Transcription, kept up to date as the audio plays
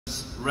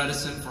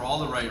reticent for all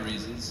the right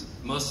reasons,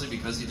 mostly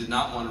because he did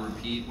not want to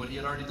repeat what he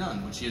had already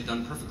done, which he had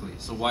done perfectly.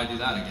 So why do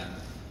that again?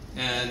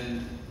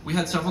 And we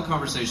had several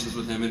conversations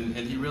with him, and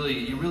he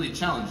really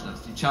challenged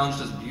us. He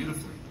challenged us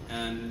beautifully,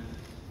 and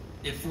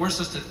it forced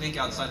us to think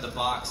outside the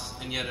box,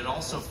 and yet it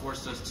also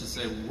forced us to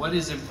say, what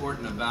is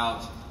important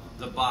about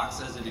the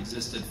box as it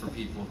existed for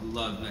people who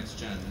love Next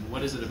Gen, and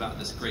what is it about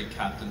this great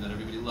captain that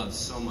everybody loves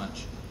so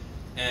much?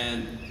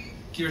 And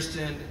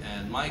Kirsten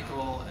and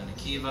Michael and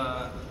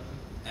Akiva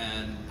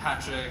and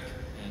Patrick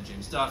and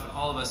James Duff and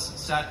all of us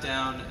sat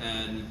down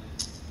and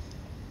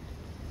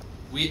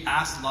we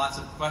asked lots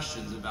of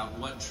questions about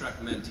what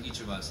Trek meant to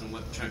each of us and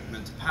what Trek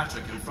meant to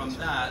Patrick, and from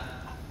that,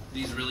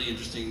 these really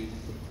interesting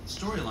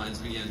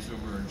storylines began to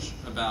emerge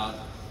about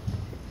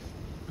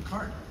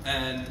Picard.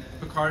 And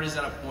Picard is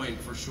at a point,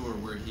 for sure,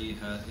 where he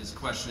is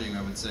questioning,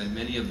 I would say,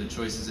 many of the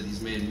choices that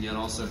he's made, and yet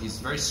also he's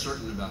very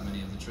certain about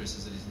many of the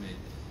choices that he's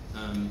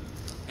made.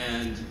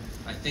 And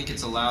I think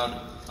it's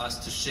allowed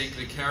us to shake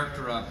the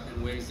character up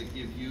in ways that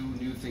give you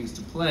new things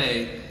to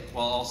play,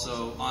 while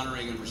also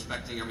honoring and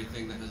respecting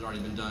everything that has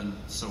already been done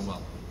so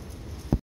well.